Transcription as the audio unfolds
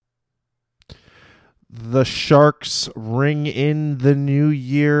the Sharks ring in the new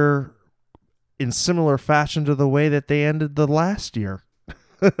year in similar fashion to the way that they ended the last year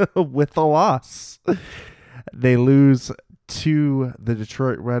with a loss. They lose to the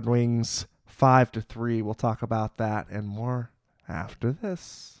Detroit Red Wings 5-3. We'll talk about that and more after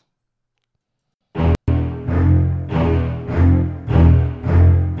this.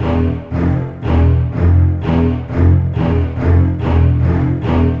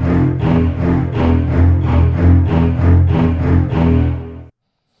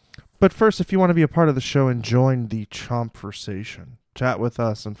 But first, if you want to be a part of the show and join the Chompversation, chat with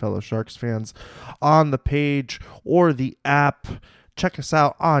us and fellow Sharks fans on the page or the app. Check us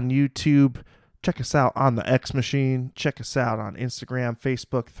out on YouTube. Check us out on the X Machine. Check us out on Instagram,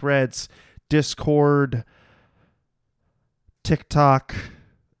 Facebook, Threads, Discord, TikTok,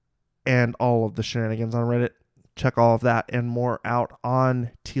 and all of the shenanigans on Reddit. Check all of that and more out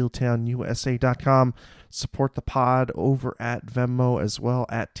on tealtownusa.com. Support the pod over at Venmo as well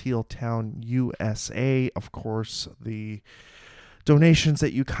at tealtownusa. Of course, the donations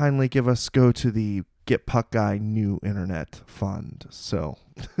that you kindly give us go to the Get Puck Guy New Internet Fund. So,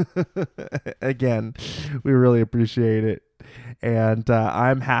 again, we really appreciate it. And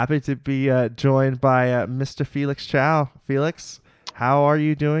I'm happy to be joined by Mr. Felix Chow. Felix, how are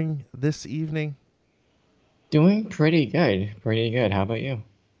you doing this evening? Doing pretty good. Pretty good. How about you?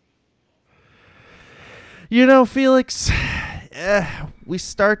 You know, Felix, we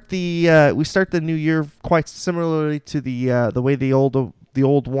start the new year quite similarly to the way the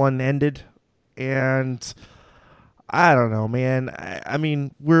old one ended, and I don't know, man. I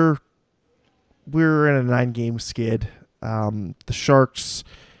mean, we're in a 9-game skid. The Sharks,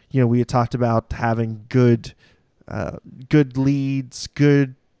 we had talked about having good leads,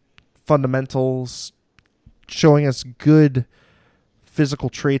 good fundamentals, showing us good physical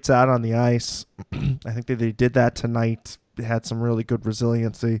traits out on the ice. I think that they did that tonight. They had some really good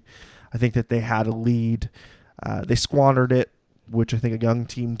resiliency. I think that they had a lead. They squandered it, which I think a young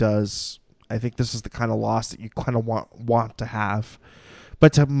team does. I think this is the kind of loss that you kind of want to have.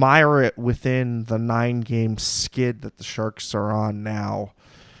 But to mire it within the 9-game skid that the Sharks are on now,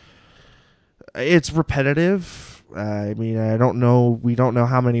 it's repetitive. I mean, I don't know. We don't know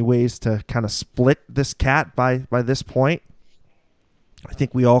how many ways to kind of split this cat by this point. I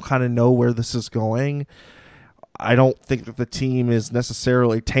think we all kind of know where this is going. I don't think that the team is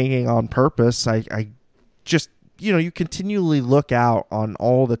necessarily tanking on purpose. I just, you continually look out on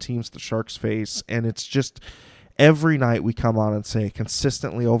all the teams the Sharks face, and it's just every night we come on and say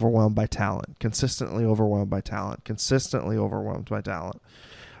consistently overwhelmed by talent, consistently overwhelmed by talent, consistently overwhelmed by talent.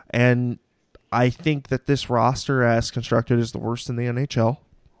 And I think that this roster as constructed is the worst in the NHL.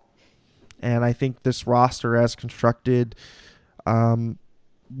 And I think this roster as constructed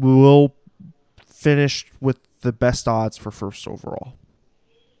will finish with the best odds for first overall.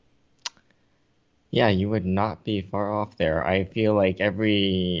 Yeah, you would not be far off there. I feel like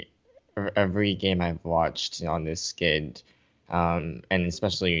every game I've watched on this skid, and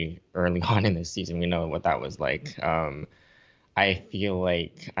especially early on in this season, we know what that was like. I feel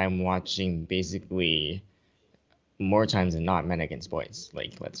like I'm watching basically more times than not men against boys.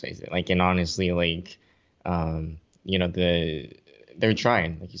 Like, let's face it. Like, and honestly, like, they're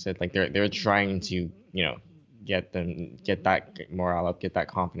trying, like you said, like they're trying to, get that morale up, get that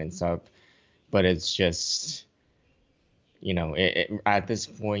confidence up, but it's just, at this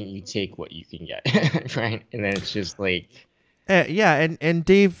point you take what you can get, right? And then it's just like, yeah, and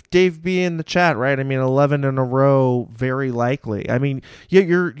Dave be in the chat, right? I mean, 11 in a row, very likely. I mean, yeah,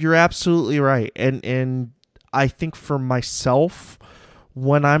 you're absolutely right, and I think for myself,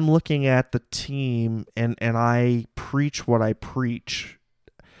 when I'm looking at the team and I preach what I preach,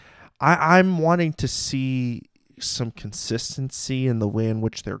 I'm wanting to see some consistency in the way in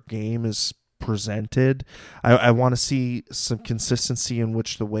which their game is presented. I want to see some consistency in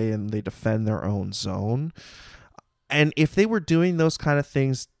which the way in they defend their own zone. And if they were doing those kind of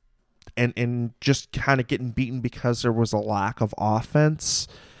things and just kind of getting beaten because there was a lack of offense,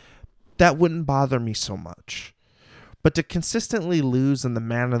 that wouldn't bother me so much. But to consistently lose in the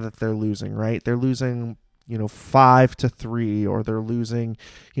manner that they're losing, right? They're losing, 5-3, or they're losing,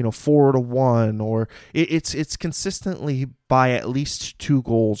 4-1, or it's consistently by at least 2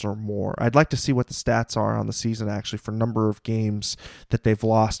 goals or more. I'd like to see what the stats are on the season actually for number of games that they've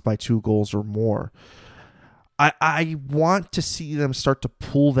lost by 2 goals or more. I want to see them start to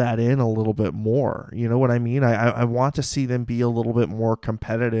pull that in a little bit more. You know what I mean? I want to see them be a little bit more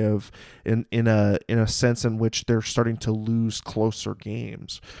competitive in a sense in which they're starting to lose closer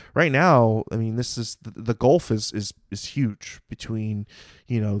games. Right now, I mean, this is the gulf is huge between,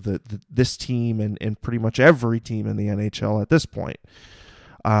 this team and pretty much every team in the NHL at this point.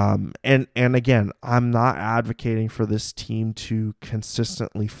 And again, I'm not advocating for this team to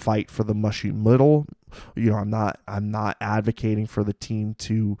consistently fight for the mushy middle. I'm not advocating for the team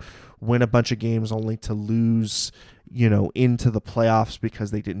to win a bunch of games only to lose, into the playoffs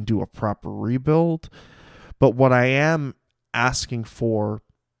because they didn't do a proper rebuild. But what I am asking for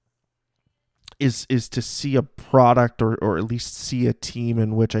is to see a product or at least see a team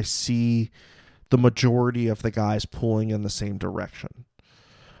in which I see the majority of the guys pulling in the same direction.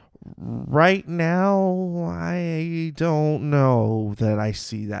 Right now, I don't know that I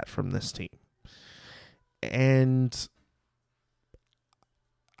see that from this team. And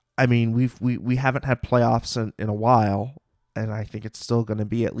I mean, we haven't had playoffs in a while, and I think it's still going to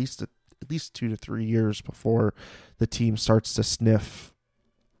be at least 2 to 3 years before the team starts to sniff,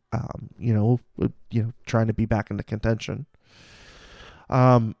 trying to be back into contention.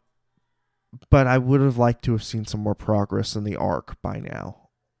 But I would have liked to have seen some more progress in the arc by now.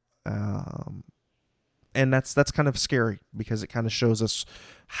 And that's kind of scary because it kind of shows us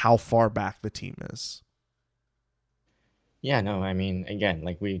how far back the team is. Yeah, no, I mean, again,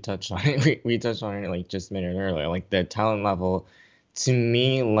 like we touched on it, we touched on it like just a minute earlier. Like the talent level, to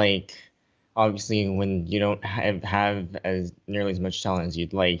me, like obviously when you don't have as nearly as much talent as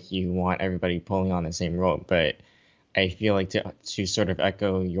you'd like, you want everybody pulling on the same rope. But I feel like to sort of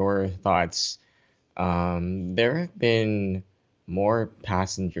echo your thoughts, there have been more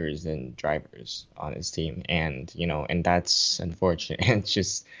passengers than drivers on his team, and that's unfortunate.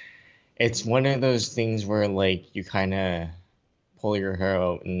 It's one of those things where like you kind of pull your hair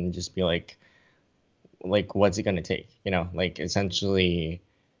out and just be like what's it gonna take? Like essentially,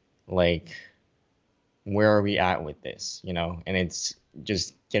 like where are we at with this? And it's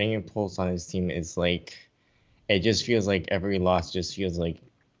just getting a pulse on his team is like it just feels like every loss just feels like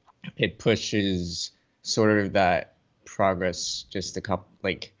it pushes sort of that progress just a couple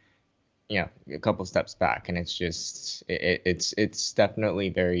a couple steps back, and it's just it's definitely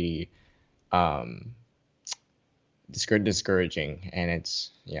very um discouraging, and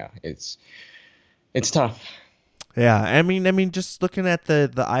it's tough. Yeah, I mean, just looking at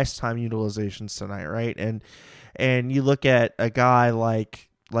the ice time utilizations tonight, right? And you look at a guy like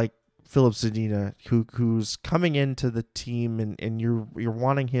Philip Zadina, who's coming into the team, and you're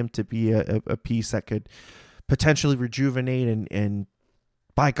wanting him to be a piece that could potentially rejuvenate, and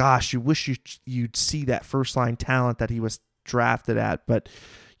by gosh, you wish you'd see that first line talent that he was drafted at, but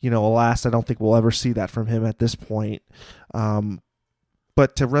alas, I don't think we'll ever see that from him at this point.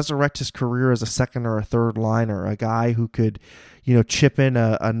 But to resurrect his career as a second or a third liner, a guy who could, chip in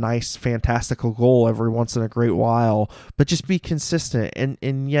a nice, fantastical goal every once in a great while, but just be consistent.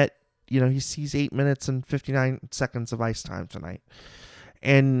 And yet, he sees 8 minutes and 59 seconds of ice time tonight.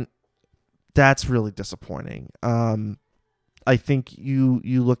 And that's really disappointing. I think you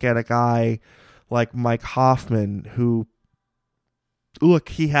look at a guy like Mike Hoffman, who, look,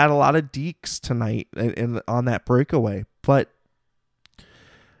 he had a lot of dekes tonight on that breakaway, but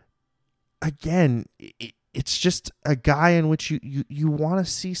again, it's just a guy in which you want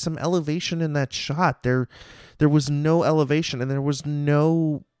to see some elevation in that shot. There was no elevation, and there was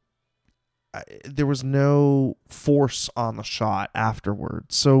no force on the shot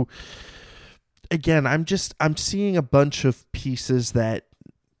afterwards. So again, I'm seeing a bunch of pieces that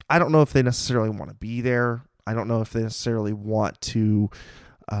I don't know if they necessarily want to be there. I don't know if they necessarily want to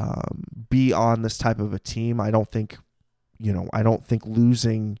be on this type of a team. I don't think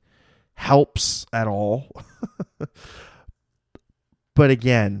losing helps at all. But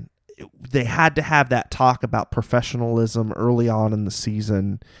again, they had to have that talk about professionalism early on in the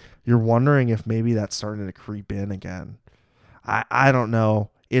season. You're wondering if maybe that's starting to creep in again. I don't know.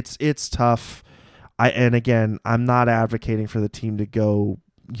 It's tough. And again, I'm not advocating for the team to go,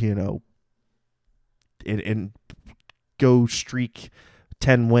 and go streak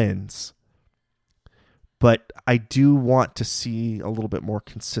 10 wins. But I do want to see a little bit more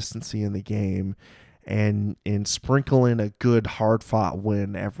consistency in the game, and sprinkle in a good hard fought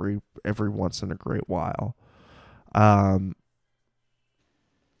win every once in a great while.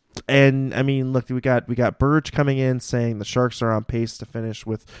 And I mean, look, we got Burge coming in saying the Sharks are on pace to finish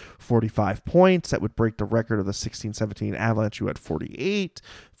with 45 points. That would break the record of the 16-17 Avalanche, who had 48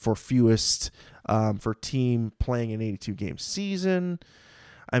 for fewest for team playing an 82 game season.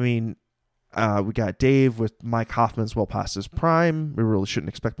 I mean, We got Dave with Mike Hoffman's well past his prime. We really shouldn't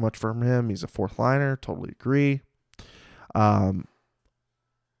expect much from him. He's a fourth liner. Totally agree. And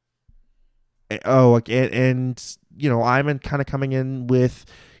I'm kind of coming in with,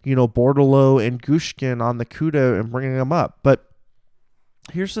 Bordeleau and Gushkin on the CUDA and bringing them up. But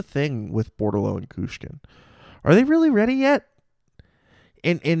here's the thing with Bordeleau and Gushkin. Are they really ready yet?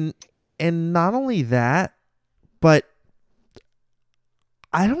 And not only that, but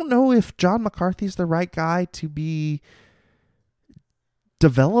I don't know if John McCarthy's the right guy to be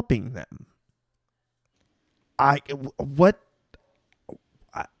developing them. I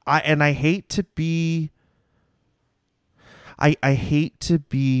hate to be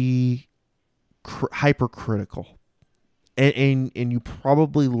hypercritical, and you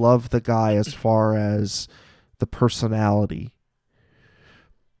probably love the guy as far as the personality,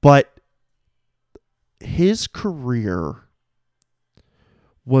 but his career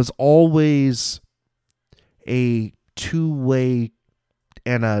was always a two-way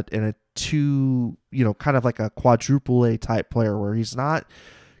and a two, kind of like a quadruple A type player, where he's not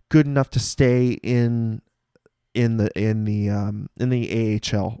good enough to stay in the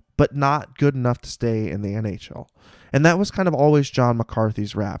AHL, but not good enough to stay in the NHL. And that was kind of always John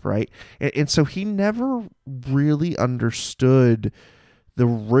McCarthy's rap, right? And so he never really understood the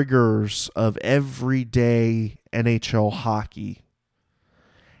rigors of everyday NHL hockey.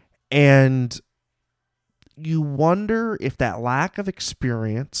 And you wonder if that lack of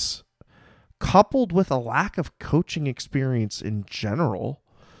experience, coupled with a lack of coaching experience in general,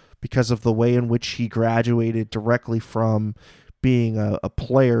 because of the way in which he graduated directly from being a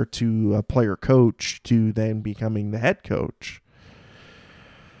player to a player coach to then becoming the head coach.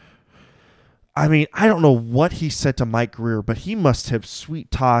 I mean, I don't know what he said to Mike Greer, but he must have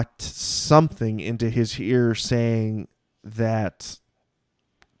sweet-talked something into his ear saying that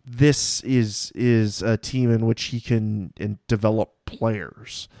this is a team in which he can develop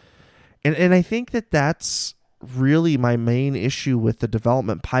players. And I think that's really my main issue with the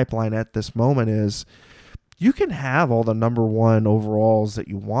development pipeline at this moment is you can have all the number one overalls that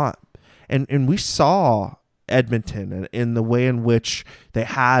you want. And we saw Edmonton in the way in which they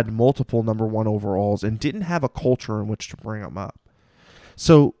had multiple number one overalls and didn't have a culture in which to bring them up.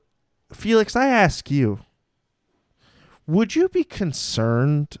 So, Felix, I ask you, would you be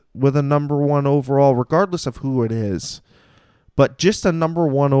concerned with a number one overall, regardless of who it is, but just a number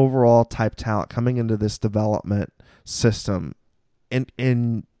one overall type talent coming into this development system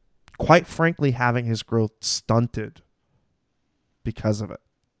and quite frankly having his growth stunted because of it?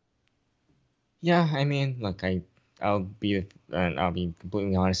 Yeah, I mean, look, I'll be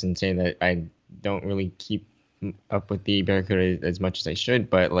completely honest and say that I don't really keep up with the Barracuda as much as I should,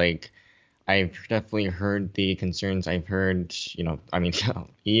 but like I've definitely heard the concerns. I've heard, I mean,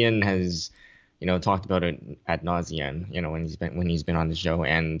 Ian has, talked about it ad nauseum, when he's been on the show,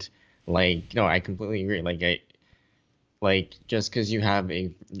 and like, I completely agree. Just because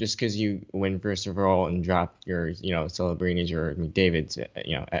you win first overall and drop your, Celebrini's or McDavid's,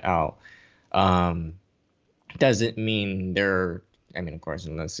 at Al, doesn't mean they're. I mean, of course,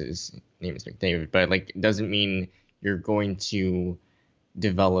 unless his name is McDavid, but like, doesn't mean you're going to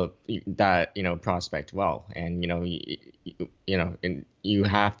develop that prospect well. And and you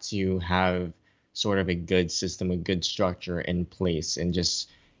have to have sort of a good system, a good structure in place, and just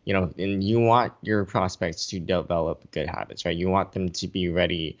and you want your prospects to develop good habits, right? You want them to be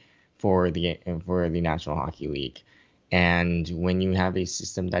ready for the National Hockey League. And when you have a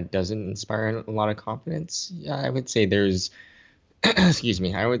system that doesn't inspire a lot of confidence, yeah, I would say there's excuse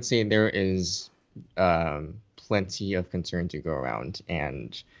me, I would say there is plenty of concern to go around.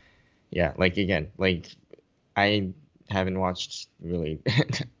 And yeah, like again, like I haven't watched really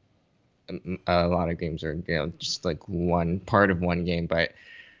a lot of games, or just like one part of one game, but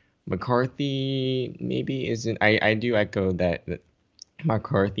McCarthy maybe isn't. I do echo that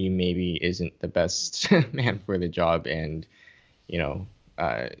McCarthy maybe isn't the best man for the job, and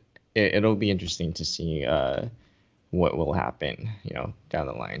it'll be interesting to see what will happen down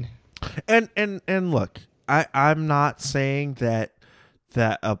the line. And look, I'm not saying that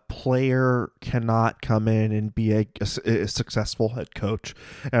a player cannot come in and be a successful head coach,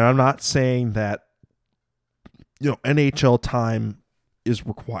 and I'm not saying that NHL time is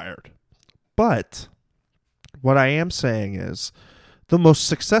required, but what I am saying is the most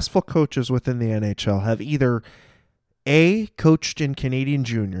successful coaches within the NHL have either A, coached in Canadian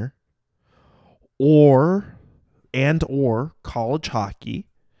junior or college hockey,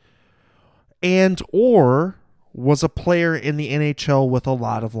 or was a player in the NHL with a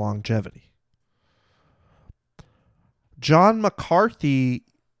lot of longevity. John McCarthy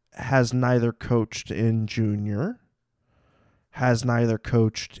has neither coached in junior, has neither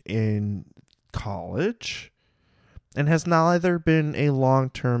coached in college, and has neither been a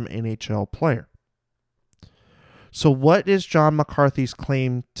long-term NHL player. So what is John McCarthy's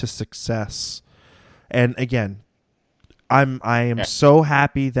claim to success? And again, I am Yeah. so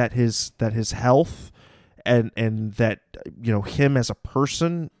happy that his health and that him as a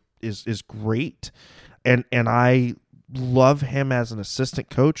person is great, and I love him as an assistant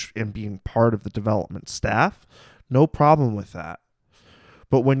coach and being part of the development staff. No problem with that.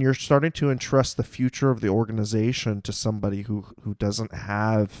 But when you're starting to entrust the future of the organization to somebody who doesn't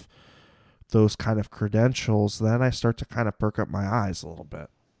have those kind of credentials, then I start to kind of perk up my eyes a little bit.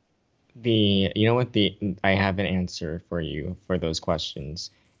 You know what, I have an answer for you for those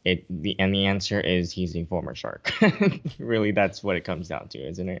questions. The answer is he's a former Shark. Really, that's what it comes down to,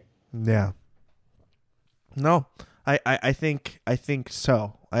 isn't it? Yeah. No, I think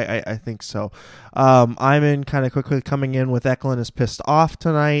so. I think so. I'm in kind of quickly coming in with Eklund is pissed off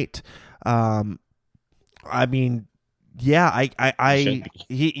tonight. I mean, yeah,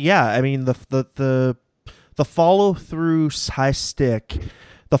 I mean the follow through high stick.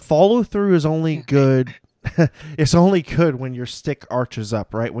 The follow through is only good. It's only good when your stick arches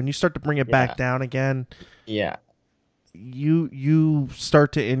up, right? When you start to bring it back down again, Yeah. you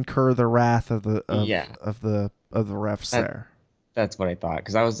start to incur the wrath of the Yeah. of the refs there. That's what I thought.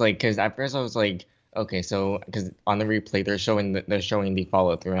 Because at first I was like, okay, so because on the replay they're showing the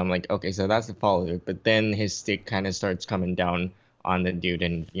follow through. I'm like, okay, so that's the follow through. But then his stick kind of starts coming down on the dude,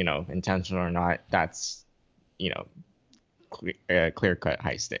 and intentional or not, that's clear cut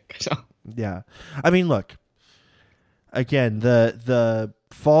high stick. So Yeah, I mean, look, again, the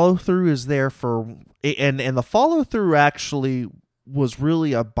follow through is there for, and the follow through actually was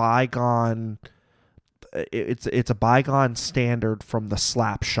really a bygone. It's a bygone standard from the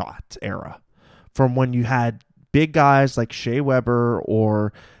slap shot era, from when you had big guys like Shea Weber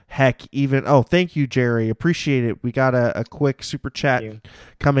or heck even thank you, Jerry, appreciate it. We got a quick super chat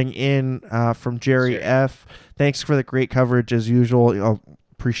coming in from Jerry F. Thanks for the great coverage as usual.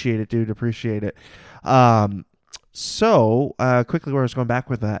 Appreciate it, dude. Appreciate it. So quickly, where I was going back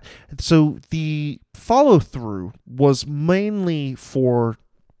with that. So the follow through was mainly for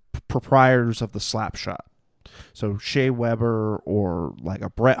proprietors of the slap shot. So Shea Weber or like a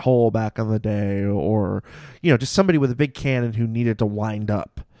Brett Hull back in the day, or just somebody with a big cannon who needed to wind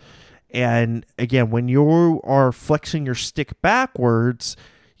up. And again, when you are flexing your stick backwards,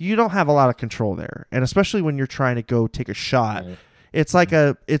 you don't have a lot of control there. And especially when you're trying to go take a shot, it's like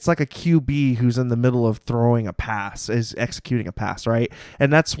a QB who's in the middle of throwing a pass, is executing a pass, right?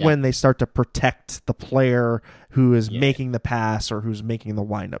 And that's when they start to protect the player who is making the pass or who's making the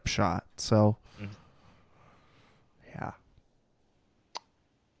wind up shot. So yeah.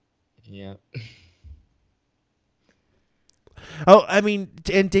 Yeah. Oh, I mean,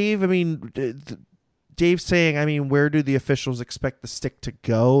 and Dave, Dave's saying, where do the officials expect the stick to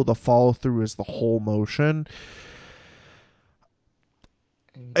go? The follow through is the whole motion.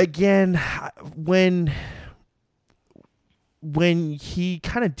 Again, when he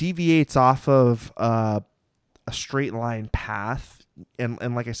kind of deviates off of a straight line path,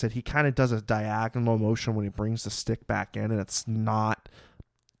 and like I said, he kind of does a diagonal motion when he brings the stick back in, and it's not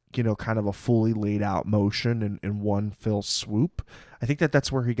kind of a fully laid out motion in one fell swoop. I think that's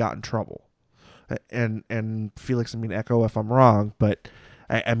where he got in trouble. And Felix, echo if I'm wrong, but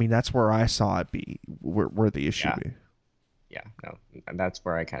that's where I saw it be, where the issue be. Yeah, no, that's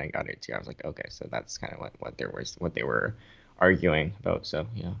where I kind of got it too. I was like, okay, so that's kind of what they were arguing about. So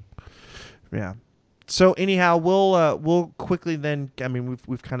yeah. So anyhow, we'll quickly then.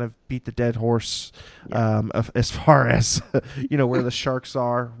 We've kind of beat the dead horse, as far as where the Sharks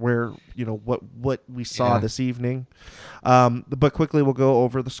are, where what we saw this evening. But quickly we'll go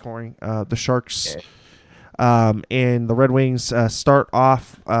over the scoring. The Sharks. And the Red Wings start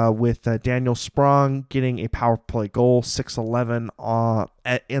off with Daniel Sprong getting a power play goal, 6-11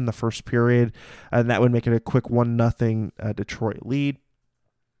 in the first period, and that would make it a quick 1-0 Detroit lead.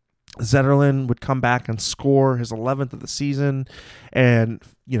 Zetterlund would come back and score his 11th of the season, and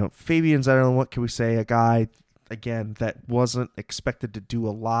Fabian Zetterlund, what can we say? A guy again that wasn't expected to do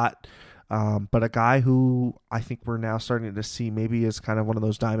a lot. But a guy who I think we're now starting to see maybe is kind of one of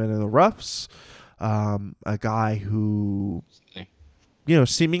those diamond in the roughs. A guy who,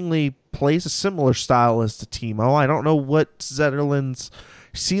 seemingly plays a similar style as to Timo. I don't know what Zetterlund's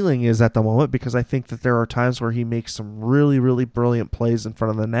ceiling is at the moment, because I think that there are times where he makes some really, really brilliant plays in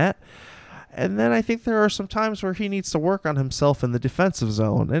front of the net. And then I think there are some times where he needs to work on himself in the defensive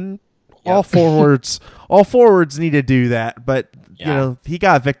zone. And all Yep. forwards need to do that. But Yeah. he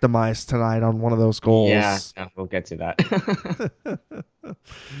got victimized tonight on one of those Yeah. goals. No, we'll get to that.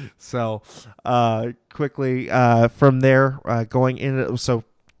 So quickly from there, going in. So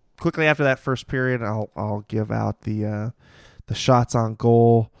quickly after that first period, I'll give out the shots on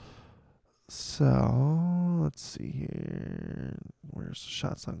goal. So let's see here. Where's the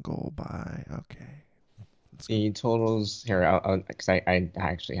shots on goal by? Okay. The totals here, because I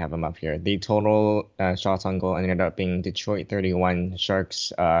actually have them up here. The total shots on goal ended up being Detroit 31,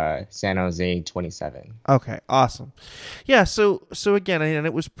 Sharks San Jose 27. Okay, awesome. Yeah, so again, and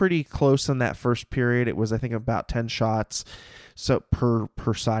it was pretty close in that first period. It was I think about 10 shots so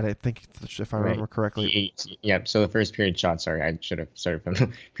per side. I think if I Right. remember correctly. Yep. So the first period shot, sorry, I should have started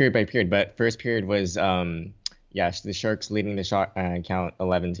from period by period, but first period was yes, the Sharks leading the shot count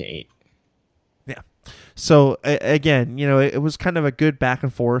 11-8. Yeah. So again, it was kind of a good back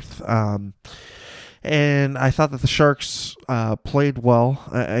and forth. And I thought that the Sharks played well.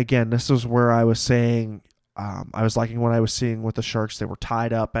 Again, this was where I was saying I was liking what I was seeing with the Sharks. They were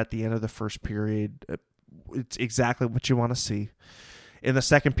tied up at the end of the first period. It's exactly what you want to see. In the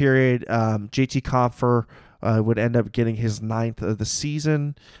second period, JT Compher would end up getting his ninth of the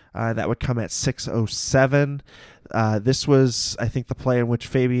season. That would come at 6:07. This was, I think, the play in which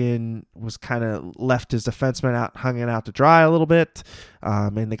Fabian was kind of left his defenseman out, hung it out to dry a little bit,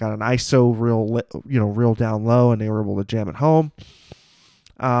 and they got an ISO real down low, and they were able to jam it home.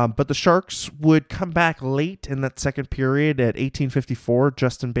 But the Sharks would come back late in that second period at 18:54.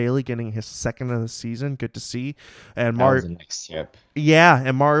 Justin Bailey getting his second of the season. Good to see. And That was the next tip. yeah,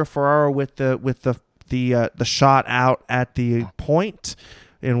 and Mario Ferraro with the shot out at the point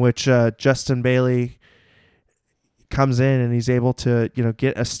in which Justin Bailey comes in and he's able to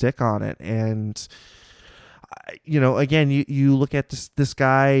get a stick on it. And again, you look at this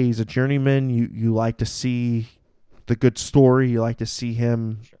guy, he's a journeyman. You like to see the good story. You like to see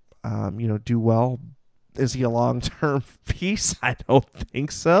him do well. Is he a long-term piece? I don't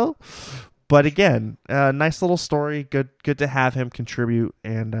think so. But again, nice little story. Good to have him contribute,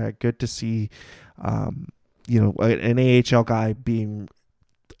 and good to see an AHL guy being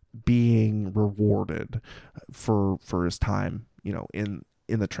rewarded for his time, in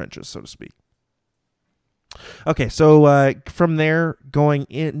the trenches, so to speak. Okay, so from there, going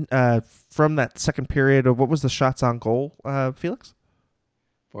in from that second period, what was the shots on goal, Felix?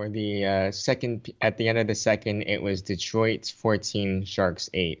 For the second, at the end of the second, it was Detroit 14, Sharks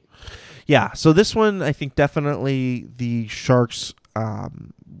 8. Yeah, so this one, I think definitely the Sharks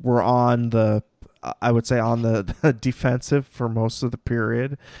were on the, I would say, on the defensive for most of the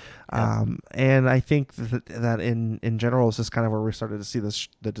period. And I think that in general, this is kind of where we started to see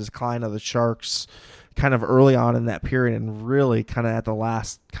the decline of the Sharks kind of early on in that period, and really kind of at the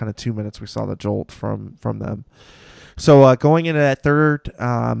last kind of 2 minutes, we saw the jolt from them. So going into that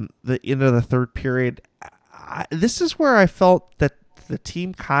the end of the third period, this is where I felt that the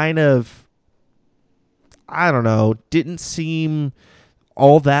team kind of, I don't know, didn't seem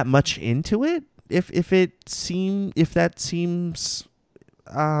all that much into it. If that seems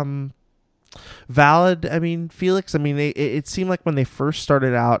valid. I mean, Felix, it seemed like when they first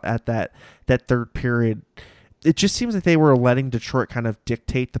started out at that third period, it just seems like they were letting Detroit kind of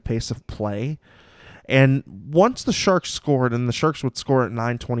dictate the pace of play. And once the Sharks scored, and the Sharks would score at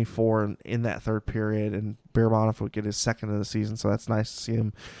 9:24 in that third period, and Barabanov would get his second of the season, so that's nice to see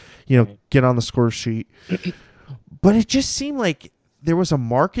him, get on the score sheet. But it just seemed like there was a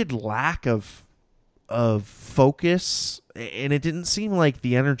marked lack of focus, and it didn't seem like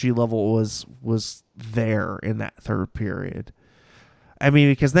the energy level was there in that third period. I mean,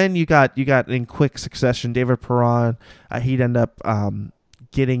 because then you got in quick succession, David Perron, he'd end up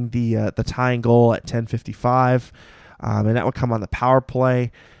getting the tying goal at 10:55, and that would come on the power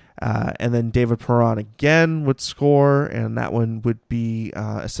play. And then David Perron again would score, and that one would be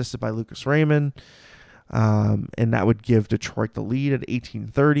assisted by Lucas Raymond, and that would give Detroit the lead at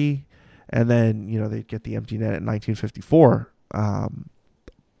 18:30. And then they'd get the empty net at 19:54.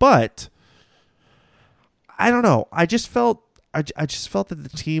 But I don't know. I just felt that the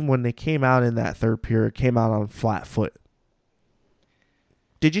team, when they came out in that third period, came out on flat foot.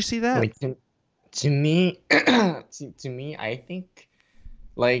 Did you see that? Like to me, to me, I think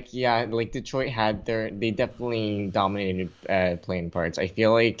like Detroit they definitely dominated playing parts. I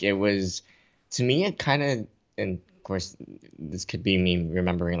feel like it was, to me, it kind of, and of course this could be me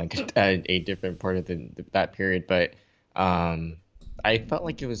remembering like a different part of that period, but I felt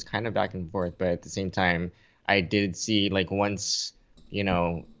like it was kind of back and forth. But at the same time, I did see, like, once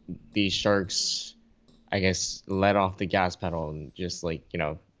these Sharks, I guess, let off the gas pedal and just, like,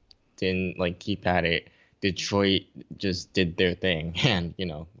 didn't like keep at it. Detroit just did their thing, and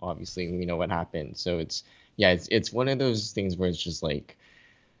obviously we know what happened. So it's one of those things where it's just like,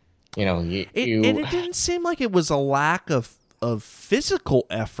 you And it didn't seem like it was a lack of physical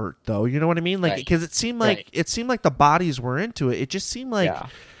effort, though. You know what I mean? Like, right, because right, it seemed like the bodies were into it. It just seemed like yeah.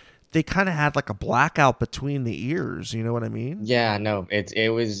 they kind of had like a blackout between the ears. You know what I mean? Yeah, no,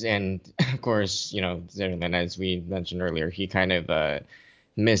 it was, and of course, Zimmerman, as we mentioned earlier, he kind of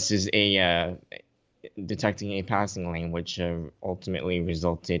misses a detecting a passing lane, which ultimately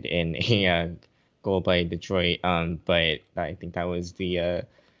resulted in a goal by Detroit. But I think that was the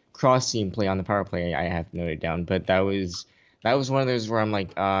cross seam play on the power play I have noted down. But that was one of those where I'm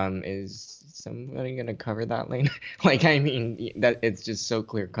like, is somebody gonna cover that lane? Like, I mean, that it's just so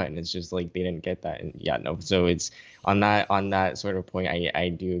clear cut, and it's just like they didn't get that. And yeah, no. So it's on that sort of point, I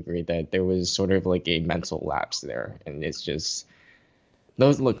do agree that there was sort of like a mental lapse there, and it's just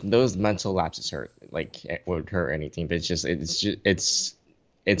those mental lapses hurt. Like, it would hurt any team, but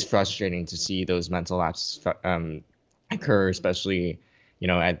it's frustrating to see those mental lapses occur, especially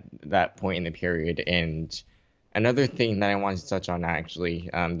at that point in the period. And another thing that I wanted to touch on, actually,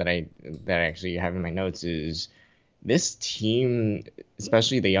 that I actually have in my notes, is this team,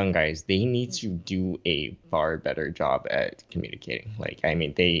 especially the young guys, they need to do a far better job at communicating. Like, I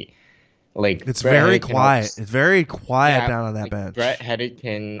mean, they like It's Brett very Hedrick can quiet. always, It's very quiet yeah, down on that like bench. Brett Hedrick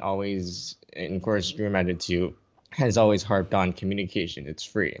can always, and of course Drew Matter too, has always harped on communication. It's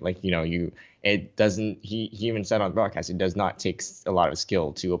free. Like, it doesn't. He even said on the broadcast, it does not take a lot of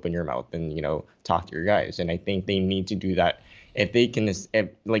skill to open your mouth and talk to your guys. And I think they need to do that. If they can,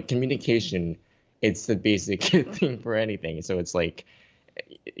 like, communication, it's the basic thing for anything. So it's like,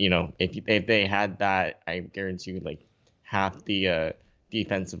 if they had that, I guarantee you, like, half the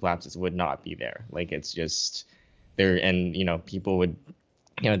defensive lapses would not be there. Like, it's just there, and people would,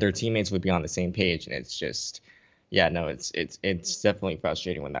 their teammates would be on the same page, and it's just, yeah, no, it's definitely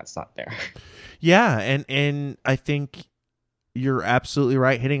frustrating when that's not there. Yeah, and I think you're absolutely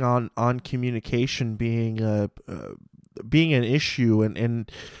right, hitting on communication being being an issue,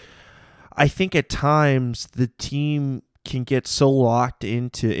 and I think at times the team can get so locked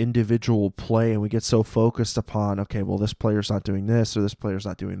into individual play, and we get so focused upon, okay, well, this player's not doing this or this player's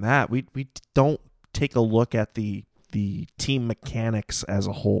not doing that. We don't take a look at the team mechanics as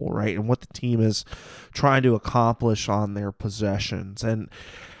a whole, right? And what the team is trying to accomplish on their possessions. And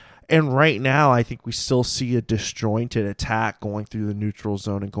right now, I think we still see a disjointed attack going through the neutral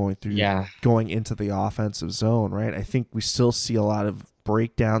zone and Yeah, going into the offensive zone, right? I think we still see a lot of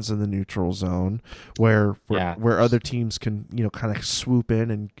breakdowns in the neutral zone yeah, where other teams can kind of swoop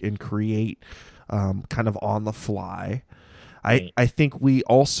in and create kind of on the fly. right, I think we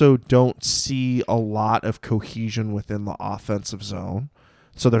also don't see a lot of cohesion within the offensive zone.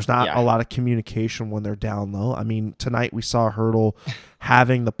 So there's not a yeah, lot of communication when they're down low. I mean, tonight we saw Hurdle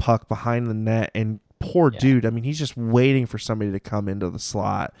having the puck behind the net, and poor yeah, dude, I mean, he's just waiting for somebody to come into the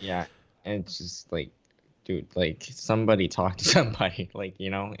slot. yeah. And it's just like, dude, like, somebody talk to somebody, like,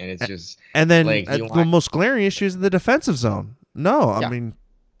 and it's just And then like you the want, most glaring issue is in the defensive zone. No, I yeah, mean,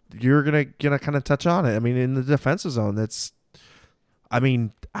 you're gonna kind of touch on it. I mean, in the defensive zone, I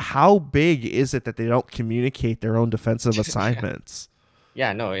mean, how big is it that they don't communicate their own defensive yeah. assignments?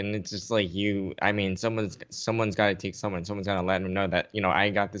 Yeah, no, and it's just like, I mean, someone's got to take someone's got to let them know that, I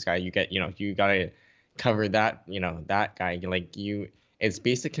got this guy. You get, you got to cover that, that guy. Like, it's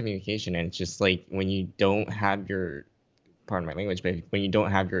basic communication, and it's just like, when you don't have your, pardon my language, but when you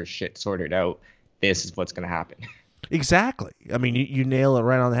don't have your shit sorted out, this is what's gonna happen. Exactly. I mean, you nail it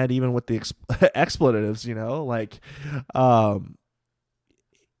right on the head, even with the expletives. Like, um,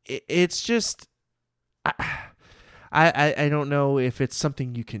 it's just. I don't know if it's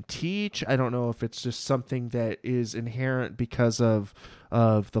something you can teach. I don't know if it's just something that is inherent because of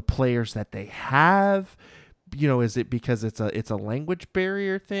the players that they have. Is it because it's a language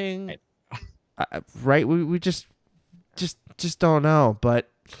barrier thing? Right. Right? We just don't know. But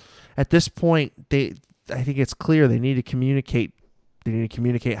at this point, I think it's clear they need to communicate. They need to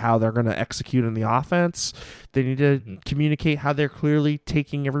communicate how they're going to execute in the offense. They need to Mhm. communicate how they're clearly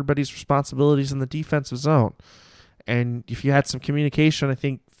taking everybody's responsibilities in the defensive zone. And if you Yeah. had some communication, I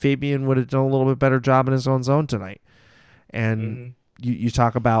think Fabian would have done a little bit better job in his own zone tonight. And Hmm. you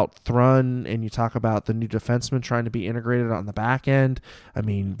talk about Thrun, and you talk about the new defenseman trying to be integrated on the back end. I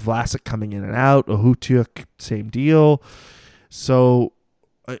mean, Vlasic coming in and out, Ohutuk, same deal. So,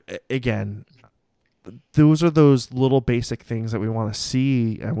 again, those are those little basic things that we want to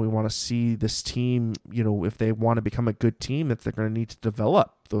see, and we want to see this team, if they want to become a good team, that they're going to need to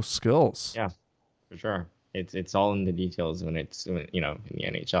develop those skills. Yeah, for sure. It's all in the details when it's in the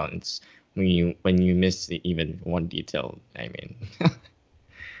NHL. And it's when you miss even one detail. I mean,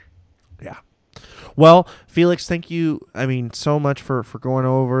 Yeah. Well, Felix, thank you. I mean, so much for going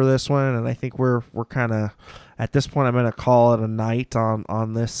over this one, and I think we're kind of at this point. I'm going to call it a night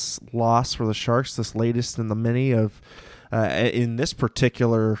on this loss for the Sharks, this latest in the mini of in this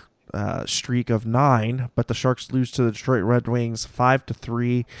particular streak of 9. But the Sharks lose to the Detroit Red Wings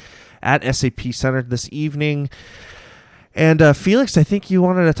 5-3 at SAP Center this evening. And Felix, I think you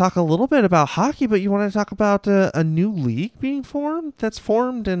wanted to talk a little bit about hockey, but you wanted to talk about a new league being formed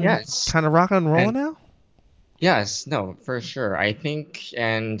and yes. kind of rocking and rolling And now. yes, no, for sure. I think,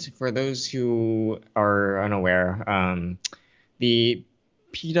 and for those who are unaware, the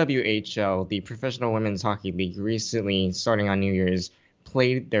PWHL, the Professional Women's Hockey League, recently, starting on New Year's,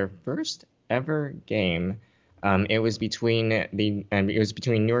 played their first ever game. It was between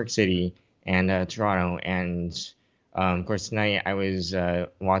New York City and Toronto, and of course tonight I was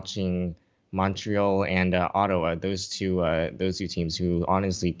watching Montreal and Ottawa, those two teams who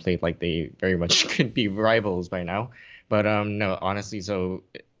honestly played like they very much could be rivals by now. But no, honestly, so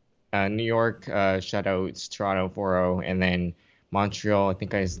New York shut out Toronto 4-0, and then Montreal, I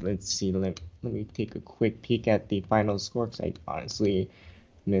think let's see, let me take a quick peek at the final score because I honestly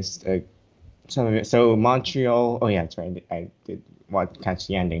missed some of it. So Montreal, oh yeah, that's right, I did catch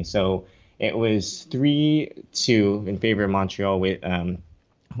the ending. So it was 3-2 in favor of Montreal with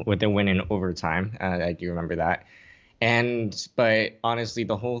a win in overtime. I do remember that. But honestly,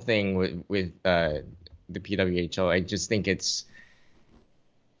 the whole thing with the PWHL, I just think it's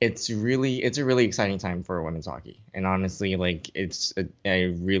a really exciting time for women's hockey, and honestly, like it's a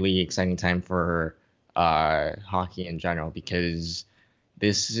really exciting time for hockey in general because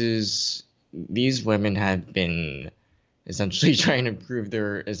these women have been essentially trying to prove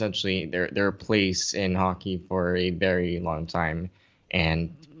their place in hockey for a very long time,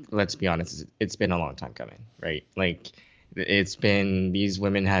 and let's be honest, it's been a long time coming, right? Like these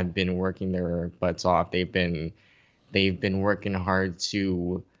women have been working their butts off. They've been working hard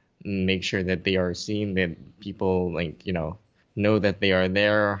to make sure that they are seen, that people know that they are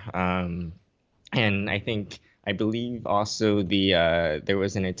there. And I believe also there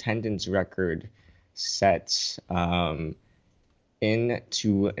was an attendance record set in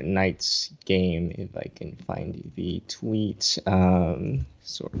tonight's game. If I can find the tweet,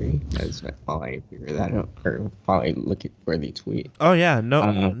 sorry, while I figure that out, or while I look for the tweet. Oh yeah,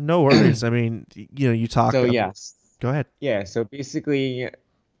 no worries. I mean, you talk. So yes, Go ahead. yeah. So basically,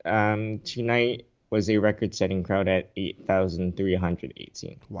 tonight was a record-setting crowd at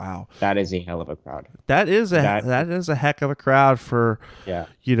 8,318. Wow, That is a hell of a crowd. that is a heck of a crowd for Yeah.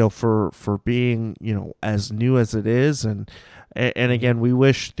 for being as new as it is, and again, we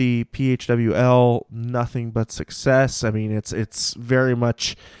wish the PHWL nothing but success. I mean, it's very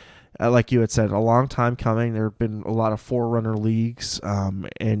much. Like you had said, a long time coming. There have been a lot of forerunner leagues,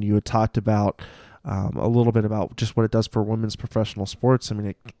 and you had talked about a little bit about just what it does for women's professional sports. I mean,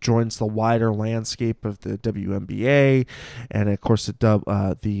 it joins the wider landscape of the WNBA, and of course,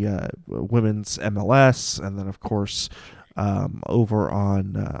 the women's MLS, and then of course, over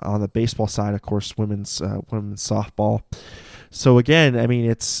on the baseball side, of course, women's softball. So again, I mean,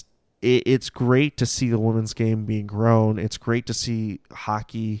 it's great to see the women's game being grown. It's great to see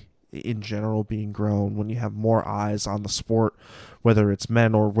hockey in general being grown when you have more eyes on the sport, whether it's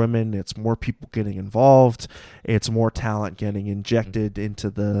men or women. It's more people getting involved, it's more talent getting injected into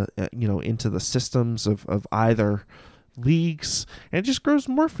the systems of either leagues, and it just grows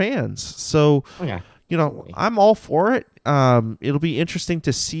more fans. So Oh yeah. I'm all for it. It'll be interesting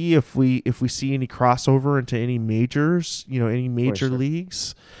to see if we see any crossover into any majors, any major sure.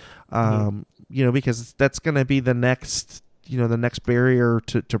 leagues, because that's going to be the next barrier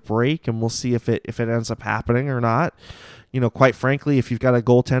to break, and we'll see if it ends up happening or not. Quite frankly, if you've got a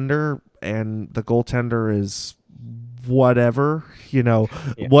goaltender and the goaltender is whatever, Yeah.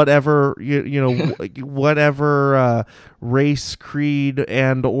 whatever, whatever race, creed,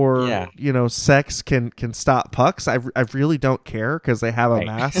 and or Yeah. sex can stop pucks, I really don't care because they have a Right.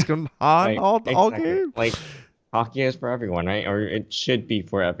 mask on Right. all Exactly. game. Like hockey is for everyone, right? Or it should be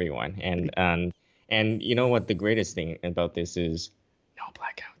for everyone. And you know what the greatest thing about this is? No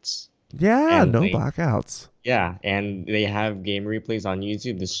blackouts. Yeah, And no blackouts. yeah, and they have game replays on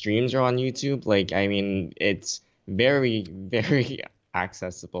YouTube. The streams are on YouTube. Like, I mean, it's very, very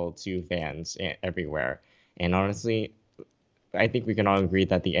accessible to fans everywhere. And honestly, I think we can all agree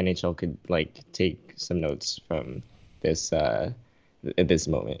that the NHL could take some notes from this at this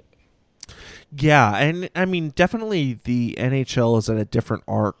moment. Yeah, and I mean, definitely the NHL is at a different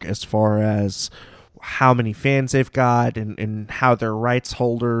arc as far as how many fans they've got and how their rights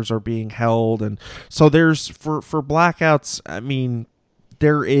holders are being held. And so there's for blackouts, I mean,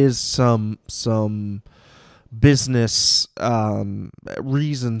 there is some business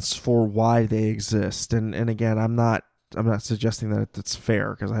reasons for why they exist. And again, I'm not suggesting that it's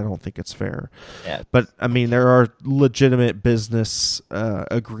fair, because I don't think it's fair. Yeah. But I mean, there are legitimate business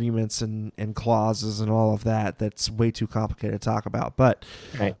agreements and clauses and all of that. That's way too complicated to talk about. But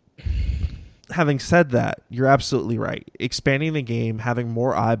Right. having said that, you're absolutely right. Expanding the game, having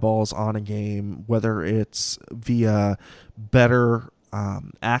more eyeballs on a game, whether it's via better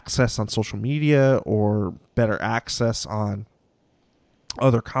access on social media or better access on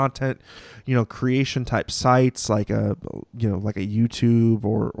other content, creation type sites like a YouTube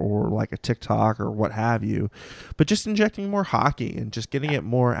or like a TikTok or what have you, but just injecting more hockey and just getting it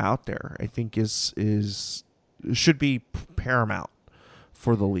more out there, I think is should be paramount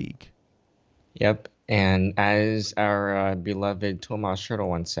for the league. Yep. And as our beloved Tomas Turtle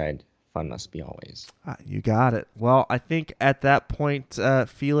once said, fun must be always. You got it. Well, I think at that point,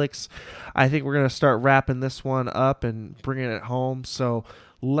 Felix, I think we're going to start wrapping this one up and bringing it home. So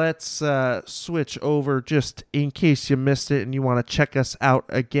let's switch over, just in case you missed it and you want to check us out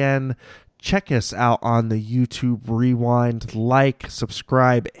again. Check us out on the YouTube Rewind. Like,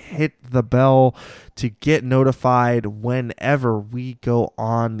 subscribe, hit the bell to get notified whenever we go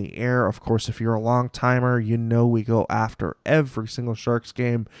on the air. Of course, if you're a long timer, we go after every single Sharks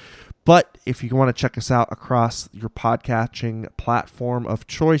game. But if you want to check us out across your podcasting platform of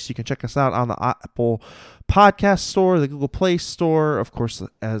choice, you can check us out on the Apple Podcast Store, the Google Play Store, of course,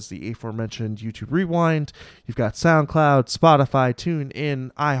 as the aforementioned YouTube Rewind. You've got SoundCloud, Spotify,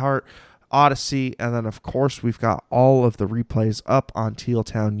 TuneIn, iHeart, Odyssey, and then, of course, we've got all of the replays up on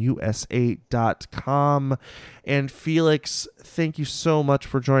tealtownusa.com. And Felix, thank you so much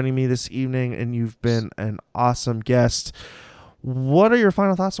for joining me this evening, and you've been an awesome guest. What are your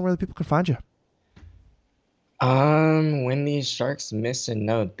final thoughts on where the people can find you? When these Sharks miss a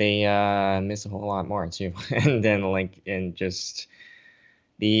note, they miss a whole lot more too. And then just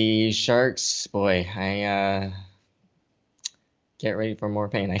the Sharks, boy, I get ready for more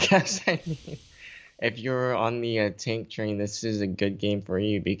pain, I guess. I mean, if you're on the tank train, this is a good game for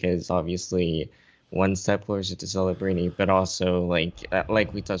you, because obviously one step closer to celebrating, but also like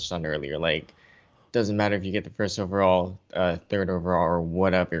we touched on earlier, doesn't matter if you get the first overall, third overall, or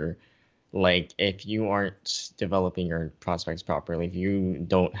whatever. If you aren't developing your prospects properly, if you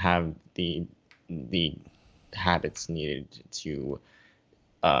don't have the habits needed to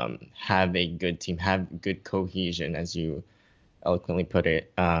have a good team, have good cohesion, as you eloquently put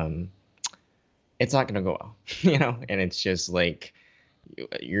it, it's not gonna go well, And it's just you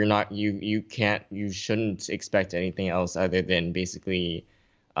shouldn't expect anything else other than basically,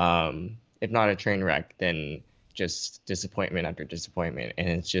 if not a train wreck, then just disappointment after disappointment.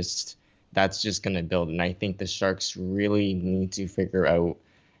 And that's just going to build. And I think the Sharks really need to figure out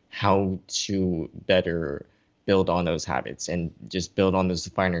how to better build on those habits and just build on those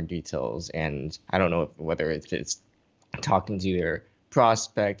finer details. And I don't know whether it's talking to their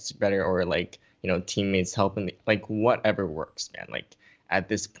prospects better, or teammates helping, whatever works, man. At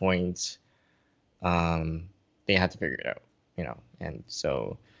this point, they have to figure it out, and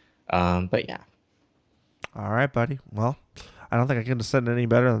so, but yeah. All right, buddy. Well, I don't think I can have said it any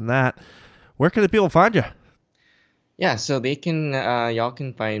better than that. Where can the people find you? Yeah, so they can, y'all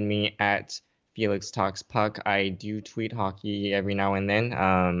can find me at Felix Talks Puck. I do tweet hockey every now and then.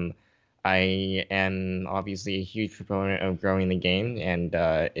 I am obviously a huge proponent of growing the game, and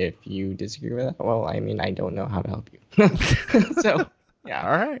if you disagree with that, well, I mean, I don't know how to help you. So, yeah.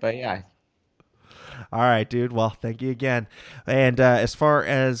 All right. But yeah. All right, dude. Well, thank you again. And as far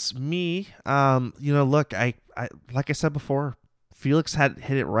as me, look, I like I said before, Felix had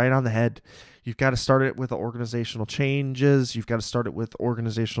hit it right on the head. You've got to start it with the organizational changes. You've got to start it with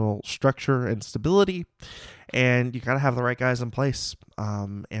organizational structure and stability. And you got to have the right guys in place.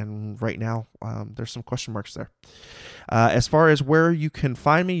 And right now, there's some question marks there. As far as where you can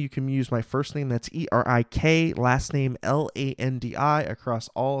find me, you can use my first name, that's ERIK, last name LANDI, across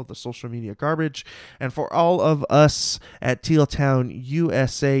all of the social media garbage. And for all of us at Teal Town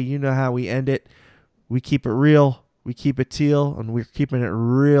USA, you know how we end it. We keep it real. We keep it teal, and we're keeping it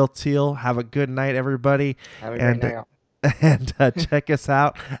real teal. Have a good night, everybody. Have a great night. And check us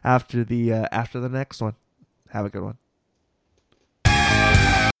out after the next one. Have a good one.